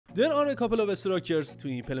There are a couple of structures to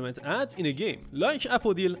implement ads in a game, like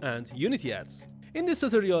Apodil and Unity ads. In this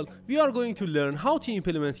tutorial, we are going to learn how to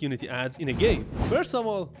implement Unity ads in a game. First of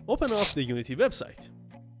all, open up the Unity website.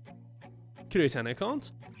 Create an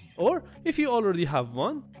account, or if you already have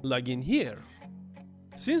one, log in here.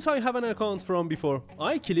 Since I have an account from before,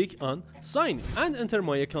 I click on Sign in and enter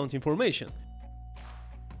my account information.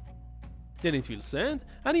 Then it will send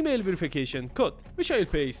an email verification code, which I'll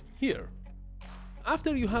paste here.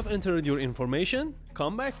 After you have entered your information,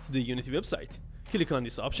 come back to the Unity website. Click on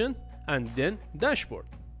this option and then Dashboard.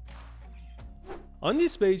 On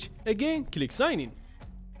this page, again click Sign in.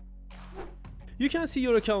 You can see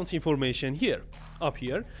your account information here. Up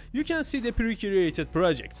here, you can see the pre-created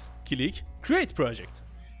projects. Click Create Project.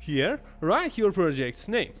 Here, write your project's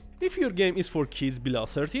name. If your game is for kids below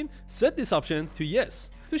 13, set this option to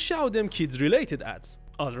Yes to show them kids-related ads.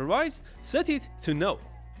 Otherwise, set it to No.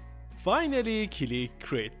 Finally, click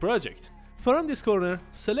Create Project. From this corner,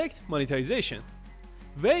 select Monetization.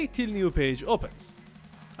 Wait till new page opens.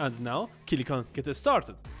 And now, click on Get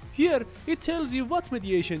Started. Here, it tells you what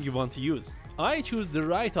mediation you want to use. I choose the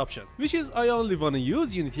right option, which is I only want to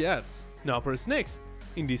use Unity ads. Now press Next.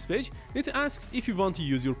 In this page, it asks if you want to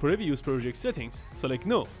use your previous project settings. Select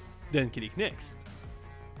No, then click Next.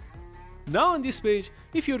 Now on this page,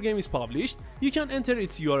 if your game is published, you can enter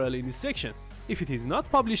its URL in this section. If it is not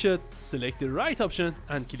published, select the right option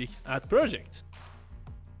and click Add Project.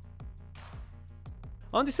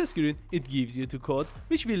 On this screen, it gives you two codes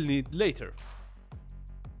which we'll need later.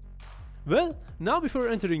 Well, now before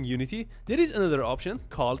entering Unity, there is another option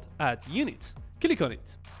called Add Unit. Click on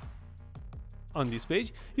it. On this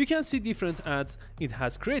page, you can see different ads it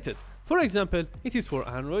has created. For example, it is for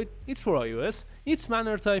Android, it's for iOS, it's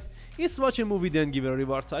banner type, it's watch a movie then give a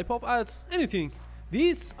reward type of ads, anything.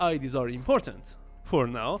 These IDs are important. For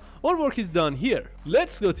now, all work is done here.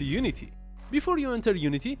 Let's go to Unity. Before you enter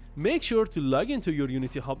Unity, make sure to log into your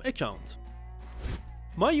Unity Hub account.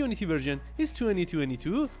 My Unity version is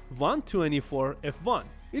 2022-124F1.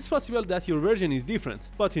 It's possible that your version is different,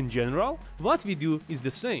 but in general, what we do is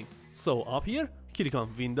the same. So up here, click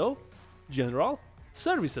on Window, General,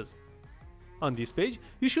 Services. On this page,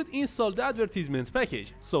 you should install the advertisements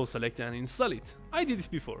package, so select and install it. I did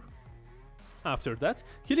it before. After that,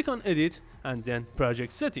 click on Edit and then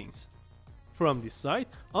Project Settings. From this side,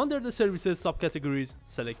 under the Services subcategories,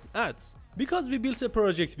 select Ads. Because we built a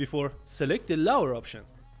project before, select the lower option.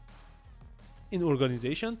 In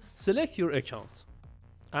Organization, select your account.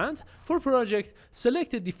 And for Project,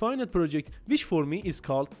 select a defined project, which for me is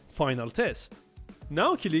called Final Test.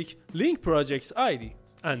 Now click Link Project ID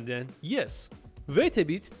and then Yes. Wait a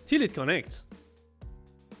bit till it connects.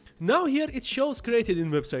 Now here it shows created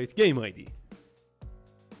in website game ID.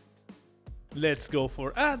 Let's go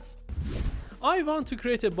for ads. I want to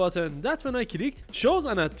create a button that when I clicked shows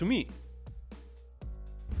an ad to me.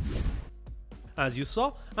 As you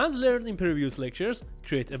saw and learned in previous lectures,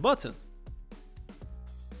 create a button.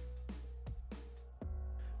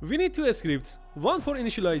 We need two scripts, one for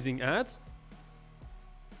initializing ads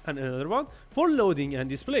and another one for loading and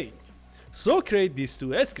displaying. So create these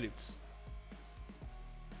two scripts.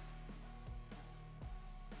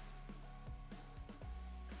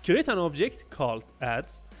 Create an object called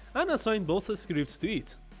ads and assign both scripts to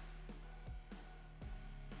it.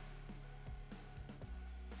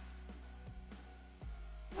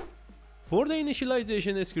 For the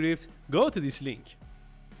initialization script, go to this link.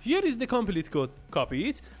 Here is the complete code, copy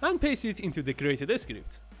it and paste it into the created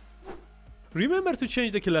script. Remember to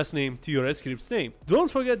change the class name to your script's name.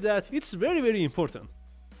 Don't forget that, it's very important.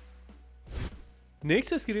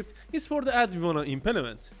 Next script is for the ads we wanna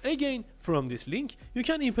implement. Again, from this link, you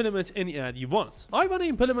can implement any ad you want. I wanna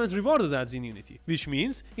implement rewarded ads in Unity, which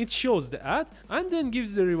means it shows the ad and then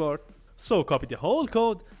gives the reward. So copy the whole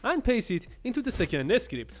code and paste it into the second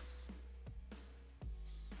script.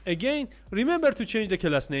 Again, remember to change the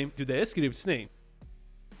class name to the script's name.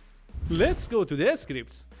 Let's go to the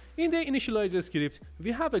scripts. In the initializer script,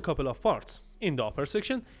 we have a couple of parts. In the upper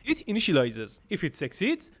section, it initializes. If it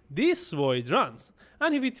succeeds, this void runs.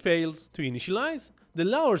 And if it fails to initialize, the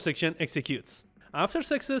lower section executes. After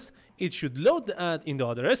success, it should load the ad in the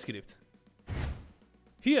other script.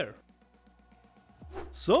 Here.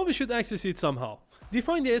 So we should access it somehow.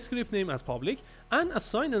 Define the script name as public and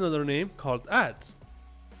assign another name called ads.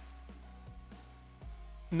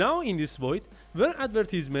 Now in this void, where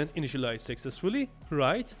advertisement initialized successfully,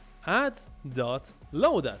 write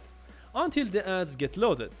ads.loaded until the ads get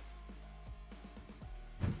loaded.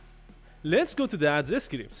 Let's go to the ads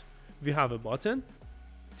script. We have a button,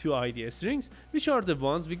 two ID strings, which are the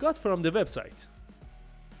ones we got from the website.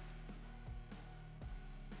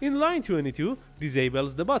 In line 22,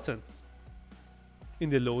 disables the button. In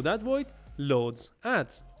the load ad void, loads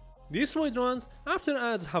ads. This void runs after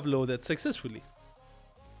ads have loaded successfully.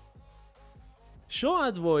 Show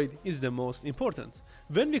ad void is the most important.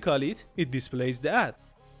 When we call it, it displays the ad.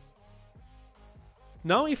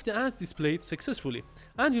 Now if the ads displayed successfully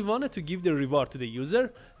and we wanted to give the reward to the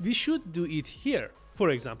user, we should do it here. For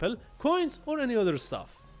example, coins or any other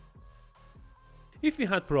stuff. If we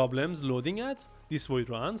had problems loading ads, this void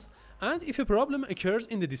runs, and if a problem occurs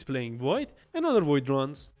in the displaying void, another void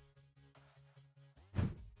runs.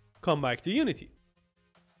 Come back to Unity.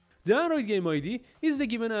 The Android game ID is the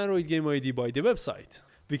given Android game ID by the website.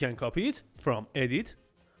 We can copy it from Edit,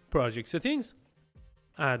 Project Settings,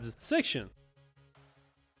 Ads section.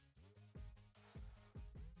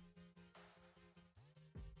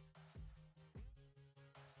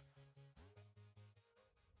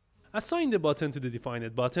 Assign the button to the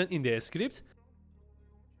defined button in the script,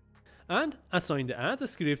 and assign the ads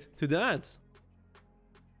script to the ads.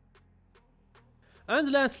 And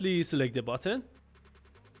lastly, select the button,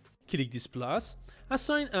 click this plus,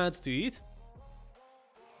 assign ads to it,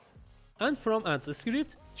 and from ads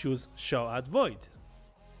script, choose show ad void.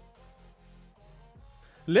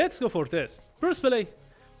 Let's go for test. Press play.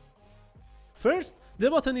 First, the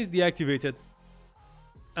button is deactivated.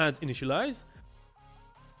 Ads initialize.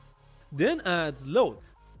 Then ads load.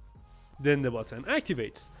 Then the button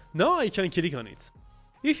activates. Now I can click on it.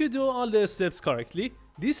 If you do all the steps correctly,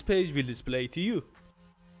 this page will display to you.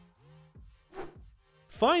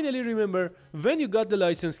 Finally, remember, when you got the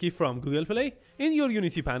license key from Google Play, in your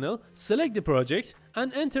Unity panel, select the project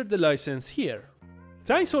and enter the license here.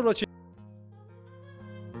 Thanks for watching.